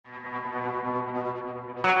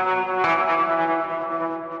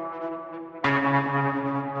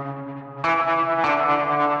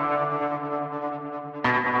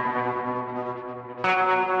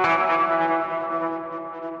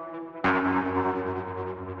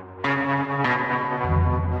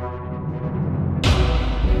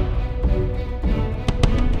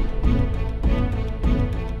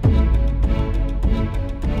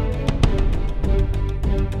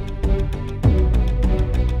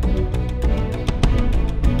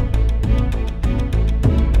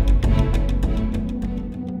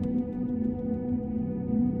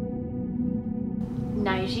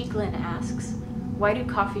why do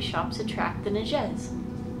coffee shops attract the Nejez?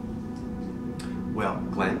 Well,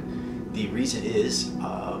 Glenn, the reason is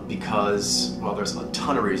because, well, there's a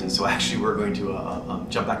ton of reasons, so actually we're going to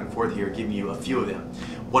jump back and forth here, giving you a few of them.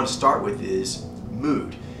 One to start with is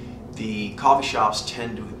mood. The coffee shops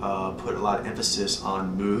tend to put a lot of emphasis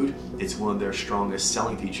on mood. It's one of their strongest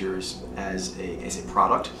selling features as a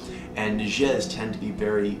product. And Nejez tend to be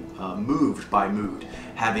very moved by mood.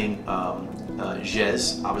 Having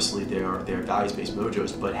Jez, obviously they're values-based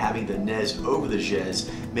mojos, but having the Nez over the Jez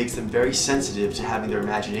makes them very sensitive to having their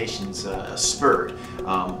imaginations spurred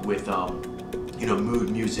with mood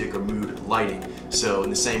music or mood lighting. So in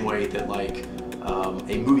the same way that like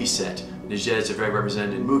a movie set, Nejez are very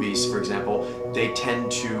represented in movies, for example, they tend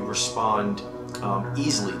to respond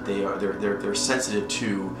easily. They're sensitive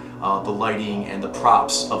to the lighting and the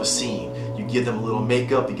props of a scene. You give them a little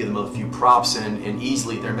makeup, you give them a few props, and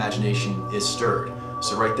easily their imagination is stirred.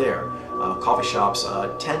 So right there, coffee shops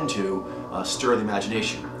tend to stir the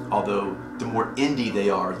imagination. Although the more indie they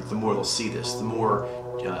are, the more they'll see this. The more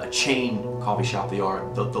chain coffee shop they are,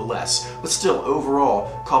 the less. But still,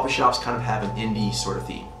 overall, coffee shops kind of have an indie sort of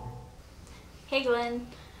theme. Hey Glenn,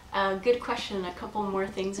 good question. A couple more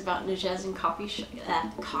things about Nejez and coffee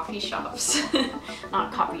shops.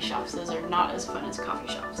 Not coffee shops, those are not as fun as coffee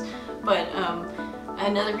shops. But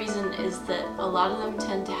another reason is that a lot of them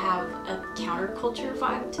tend to have a counterculture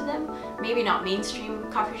vibe to them. Maybe not mainstream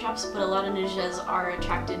coffee shops, but a lot of Nejez are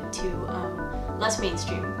attracted to less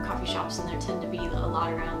mainstream coffee shops, and there tend to be a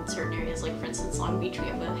lot around certain areas. Like for instance, Long Beach, we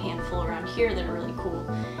have a handful around here that are really cool.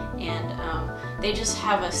 And they just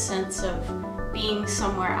have a sense of being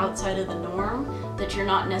somewhere outside of the norm, that you're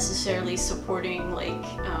not necessarily supporting like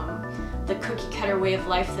the cookie cutter way of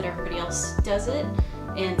life that everybody else does it,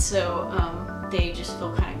 and so they just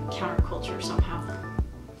feel kind of counterculture somehow.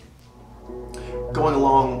 Going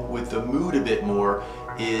along with the mood a bit more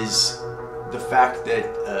is the fact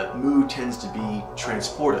that mood tends to be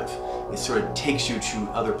transportive. It sort of takes you to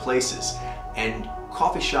other places, and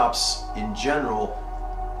coffee shops in general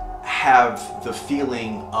have the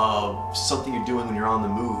feeling of something you're doing when you're on the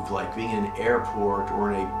move, like being in an airport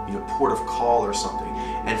or in a port of call or something.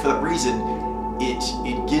 And for that reason,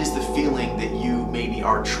 it gives the feeling that you maybe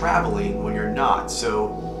are traveling when you're not.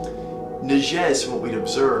 So Nejez, from what we'd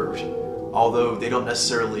observed, although they don't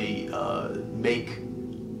necessarily make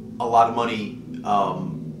a lot of money,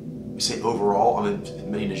 say overall, I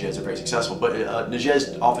mean, many Nejez are very successful, but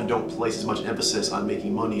Nejez often don't place as much emphasis on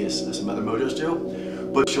making money as some other mojos do.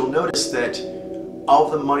 But you'll notice that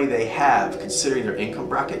of the money they have, considering their income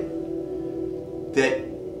bracket, that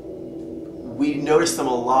we notice them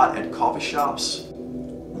a lot at coffee shops,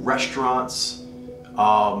 restaurants,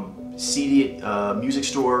 CD music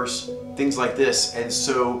stores, things like this. And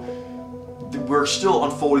so we're still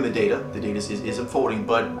unfolding the data. The data is unfolding,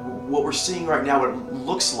 but what we're seeing right now, what it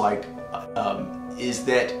looks like, is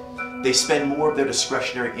that they spend more of their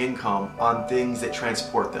discretionary income on things that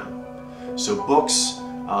transport them. So books,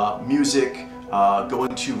 music,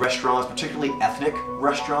 going to restaurants, particularly ethnic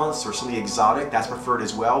restaurants or something exotic, that's preferred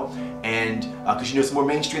as well. And because the more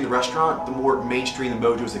mainstream the restaurant, the more mainstream the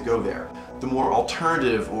mojos that go there. The more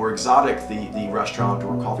alternative or exotic the restaurant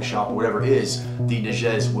or coffee shop or whatever is, the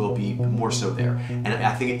Nejez will be more so there. And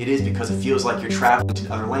I think it is because it feels like you're traveling to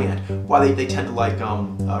another land. Why they tend to like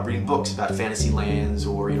reading books about fantasy lands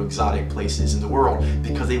or exotic places in the world,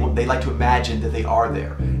 because they like to imagine that they are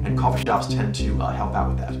there. And coffee shops tend to help out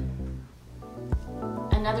with that.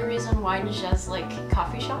 Another reason why Nejez like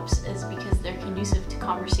coffee shops is because they're conducive to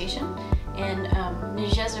conversation, and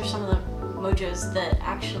Nejez are some of the mojos that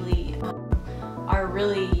actually are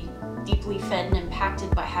really deeply fed and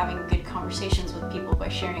impacted by having good conversations with people, by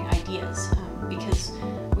sharing ideas, because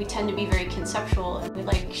we tend to be very conceptual and we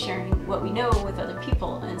like sharing what we know with other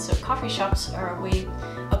people. And so coffee shops are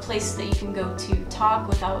a place that you can go to talk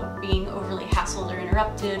without being overly hassled or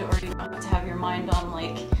interrupted, or you don't have to have your mind on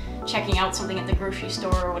like checking out something at the grocery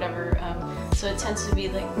store or whatever. So it tends to be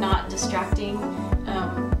like not distracting,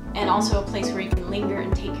 and also a place where you can linger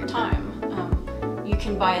and take your time. You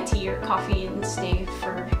can buy a tea or coffee and stay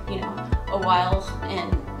for a while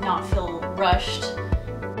and not feel rushed.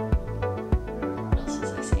 What else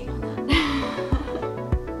was I saying on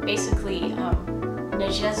that? Basically,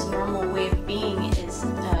 Nejez's normal way of being is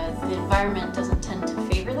the environment doesn't tend to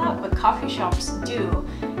favor that, but coffee shops do.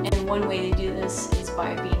 And one way they do this is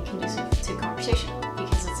by being conducive to conversation,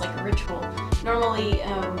 because it's like a ritual. Normally,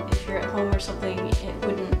 if you're at home or something, it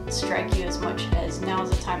wouldn't strike you as much as now is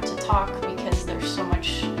the time to talk, because there's so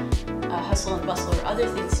much hustle and bustle or other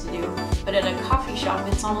things to do. But at a coffee shop,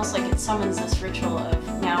 it's almost like it summons this ritual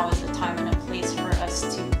of now is the time and a place for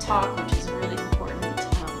us to talk, which is really important.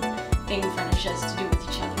 thing for Nejez to do with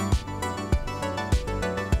each other.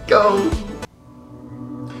 Go!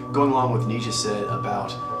 Going along with what Nija said about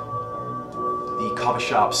the coffee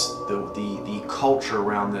shops, the culture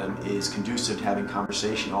around them is conducive to having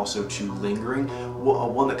conversation, also to lingering.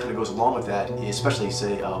 One that kind of goes along with that, is especially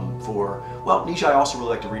say well, Nija I also really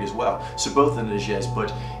like to read as well, so both in Nejez,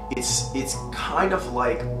 but it's kind of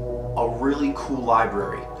like a really cool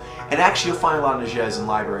library. And actually you'll find a lot of Nejez in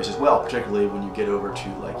libraries as well, particularly when you get over to,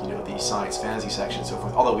 like, you know, the science fantasy section and so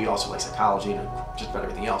forth, although we also like psychology and just about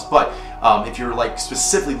everything else. But if you're like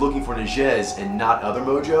specifically looking for Nejez and not other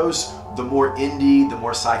mojos, the more indie, the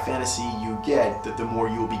more sci fantasy you get, the more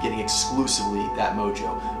you'll be getting exclusively that mojo.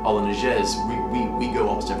 Although Nejez, we go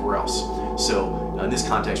almost everywhere else. So in this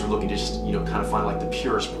context, we're looking to just, you know, kind of find like the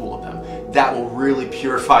purest pool of them. That will really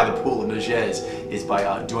purify the pool of Nejez, is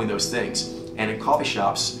by doing those things. And in coffee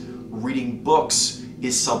shops, reading books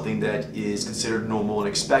is something that is considered normal and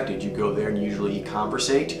expected. You go there and usually you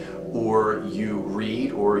conversate, or you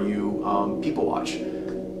read, or you people watch.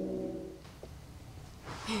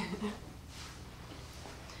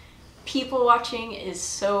 People watching is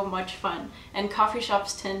so much fun, and coffee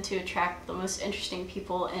shops tend to attract the most interesting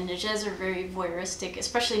people, and Nejez are very voyeuristic,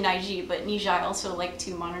 especially Naiji, but Nija also like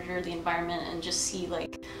to monitor the environment and just see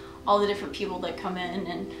like all the different people that come in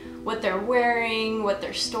and what they're wearing, what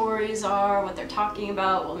their stories are, what they're talking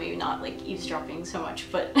about. Well, maybe not like eavesdropping so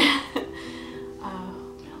much, but what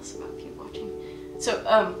else about people watching?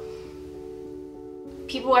 So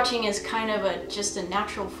people watching is kind of just a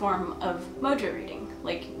natural form of mojo reading.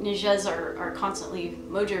 Like Nejez are constantly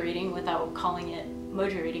mojo reading without calling it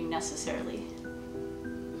mojo reading necessarily.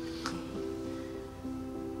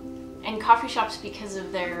 And coffee shops, because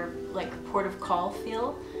of their like port of call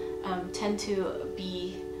feel, tend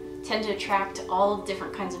to attract all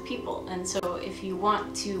different kinds of people. And so if you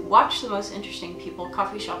want to watch the most interesting people,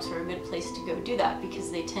 coffee shops are a good place to go do that,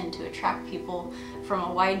 because they tend to attract people from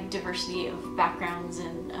a wide diversity of backgrounds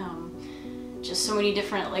and just so many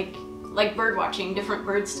different, like bird watching, different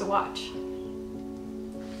birds to watch.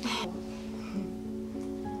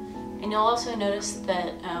 And you'll also notice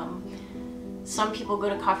that some people go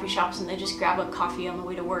to coffee shops and they just grab a coffee on the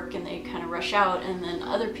way to work and they kind of rush out, and then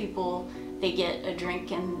other people, they get a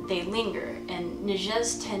drink and they linger. And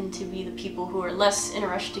Nejez tend to be the people who are less in a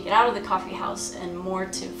rush to get out of the coffee house and more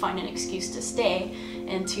to find an excuse to stay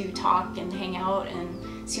and to talk and hang out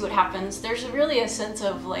and see what happens. There's really a sense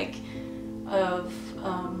of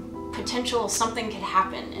potential something could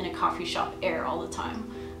happen in a coffee shop air all the time.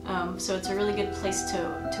 So it's a really good place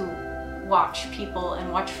to watch people and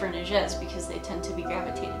watch for Nejez, because they tend to be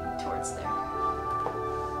gravitated towards there.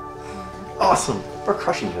 Awesome! We're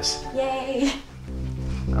crushing this. Yay!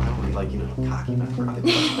 I don't really like, you know, cocky, but I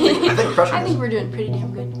think we're crushing I this. think we're doing pretty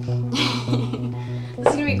damn good. This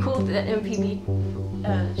is gonna be cool, the MPB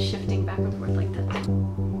shifting back and forth like that.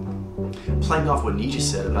 Playing off what Nija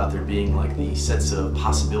said about there being like the sense of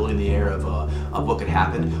possibility in the air of what could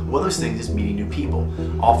happen, one of those things is meeting new people.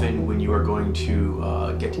 Often when you are going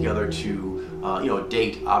to get together to you know, a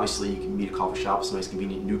date, obviously you can meet at a coffee shop, some nice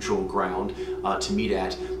convenient neutral ground to meet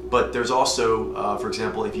at. But there's also, for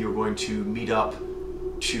example, if you were going to meet up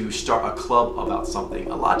to start a club about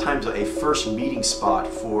something, a lot of times a first meeting spot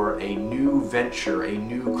for a new venture, a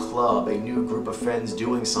new club, a new group of friends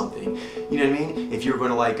doing something, you know what I mean? If you're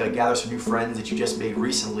going to like gather some new friends that you just made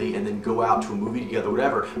recently and then go out to a movie together,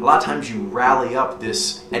 whatever, a lot of times you rally up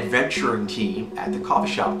this adventuring team at the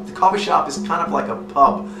coffee shop. The coffee shop is kind of like a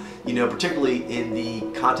pub, you know, particularly in the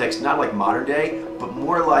context, not like modern day, but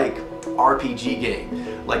more like RPG game.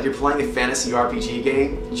 Like you're playing a fantasy RPG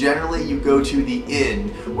game, generally you go to the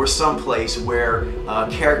inn or someplace where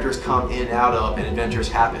characters come in and out of and adventures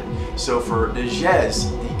happen. So for Nejez,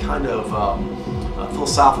 the kind of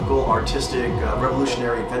philosophical, artistic,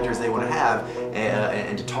 revolutionary adventures they want to have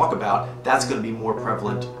and to talk about, that's going to be more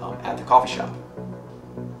prevalent at the coffee shop.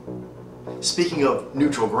 Speaking of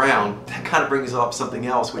neutral ground, that kind of brings up something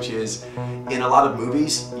else, which is in a lot of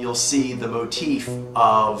movies, you'll see the motif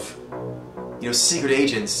of, you know, secret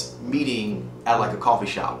agents meeting at like a coffee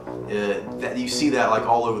shop. That you see that like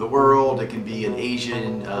all over the world. It can be an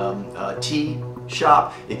Asian tea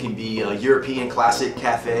shop. It can be a European classic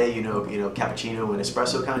cafe, you know, cappuccino and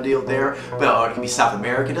espresso kind of deal there. But it can be South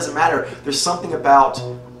American. It doesn't matter. There's something about.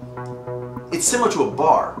 It's similar to a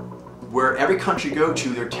bar. Where every country you go to,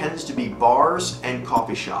 there tends to be bars and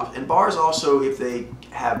coffee shops. And bars also, if they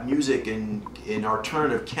have music and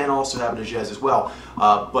alternative, can also have Nejez as well.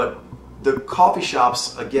 But the coffee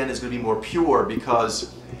shops, again, is going to be more pure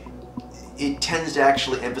because it tends to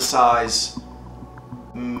actually emphasize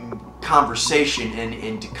conversation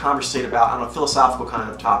and to conversate about, I don't know, philosophical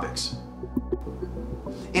kind of topics.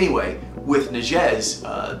 Anyway, with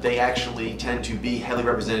Nijez, they actually tend to be heavily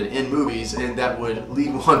represented in movies, and that would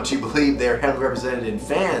lead one to believe they're heavily represented in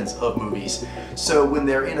fans of movies. So when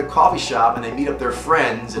they're in a coffee shop and they meet up their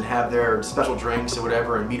friends and have their special drinks or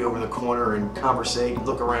whatever and meet over in the corner and conversate and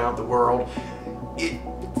look around the world, it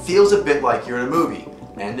feels a bit like you're in a movie.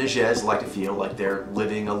 And Nijez like to feel like they're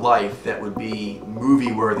living a life that would be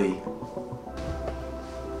movie-worthy.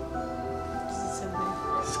 So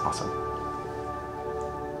good. This is awesome.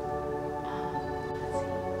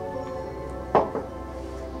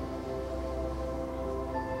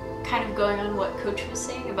 Kind of going on what Coach was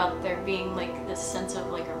saying about there being like this sense of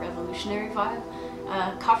like a revolutionary vibe.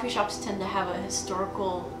 Coffee shops tend to have a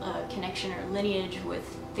historical connection or lineage with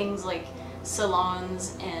things like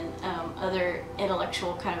salons and other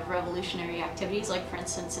intellectual kind of revolutionary activities. Like for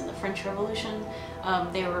instance in the French Revolution,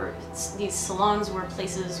 these salons were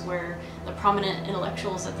places where the prominent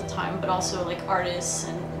intellectuals at the time, but also like artists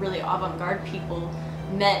and really avant-garde people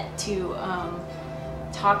met to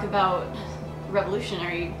talk about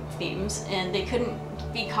revolutionary themes, and they couldn't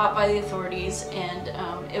be caught by the authorities, and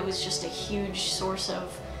it was just a huge source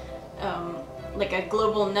of like a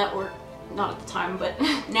global network. Not at the time, but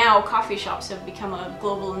now coffee shops have become a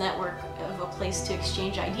global network of a place to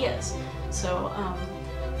exchange ideas. So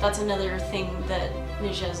that's another thing that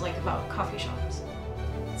Nijez like about coffee shops.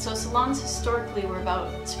 So salons historically were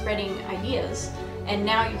about spreading ideas, and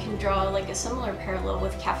now you can draw like a similar parallel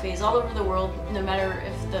with cafes all over the world. No matter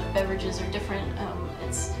if the beverages are different,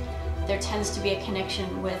 there tends to be a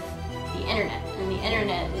connection with the internet, and the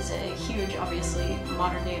internet is a huge, obviously,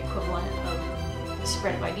 modern day equivalent of the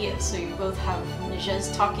spread of ideas. So you both have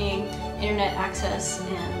Nijez talking, internet access,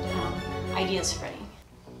 and ideas spreading.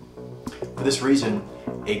 For this reason,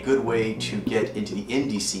 a good way to get into the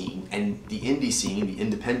indie scene, and the indie scene, the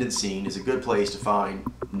independent scene, is a good place to find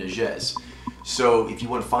Nijez. So if you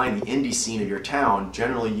want to find the indie scene of your town,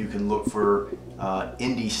 generally you can look for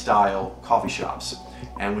indie style coffee shops.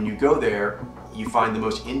 And when you go there, you find the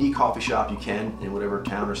most indie coffee shop you can in whatever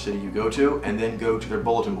town or city you go to, and then go to their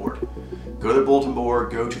bulletin board. Go to their bulletin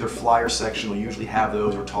board, go to their flyer section, they'll usually have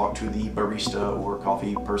those, or talk to the barista or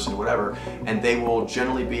coffee person or whatever, and they will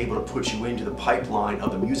generally be able to put you into the pipeline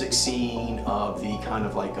of the music scene, of the kind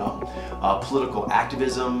of like political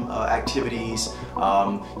activism activities.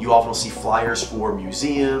 You often will see flyers for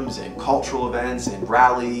museums and cultural events and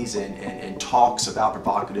rallies and talks about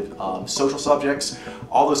provocative social subjects.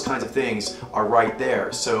 All those kinds of things are right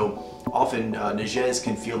there. So often Nijez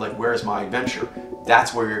can feel like, where's my adventure?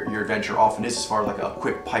 That's where your adventure often is, as far as like a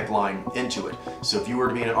quick pipeline into it. So if you were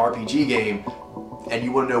to be in an RPG game and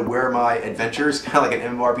you want to know where my adventure is, kind of like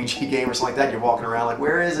an MMORPG game or something like that, you're walking around like,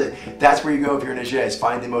 where is it? That's where you go if you're in Nijez.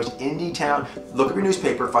 Find the most indie town, look up your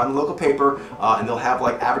newspaper, find the local paper, and they'll have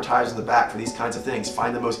like advertisers in the back for these kinds of things.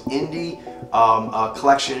 Find the most indie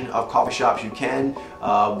collection of coffee shops you can.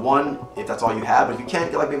 One, if that's all you have, but if you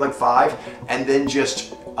can't, get like maybe like 5, and then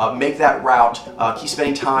just make that route, keep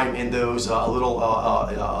spending time in those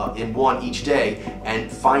in one each day, and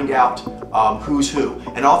find out who's who.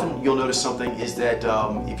 And often you'll notice something is that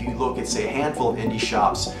if you look at, say, a handful of indie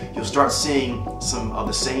shops, you'll start seeing some of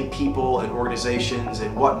the same people and organizations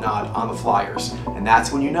and whatnot on the flyers. And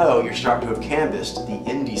that's when you know you're starting to have canvassed the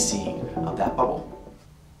indie scene of that bubble.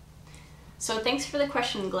 So thanks for the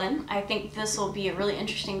question, Glenn. I think this will be a really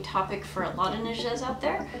interesting topic for a lot of Nijez out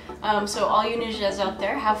there. So all you Nijez out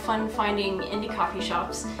there, have fun finding indie coffee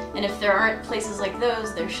shops. And if there aren't places like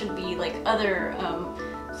those, there should be like other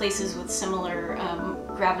places with similar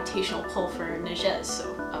gravitational pull for Nijez.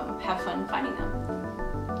 So have fun finding them.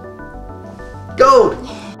 Gold!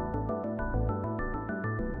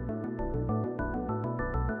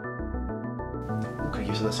 Could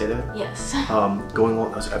you use that to say that? Yes. Going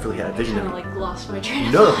on, I really had a vision. I kind of like lost my train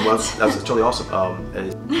of No, thought. that was totally awesome.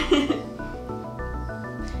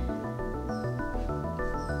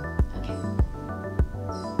 Okay.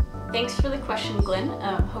 Thanks for the question, Glenn.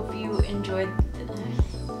 Hope you enjoyed.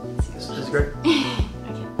 This is great.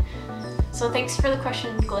 Okay. So thanks for the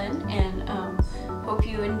question, Glenn, and hope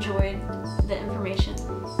you enjoyed the information.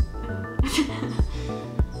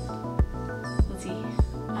 Let's see.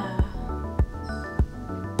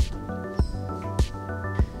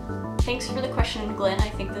 Thanks for the question, Glenn. I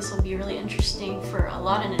think this will be really interesting for a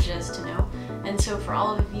lot of Nijez to know. And so for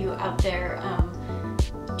all of you out there,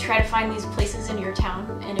 try to find these places in your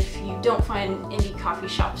town. And if you don't find indie coffee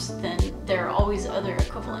shops, then there are always other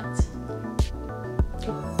equivalents.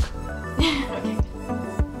 Okay.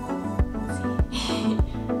 Let's see.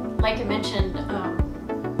 Like I mentioned,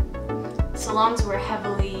 salons were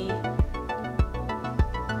heavily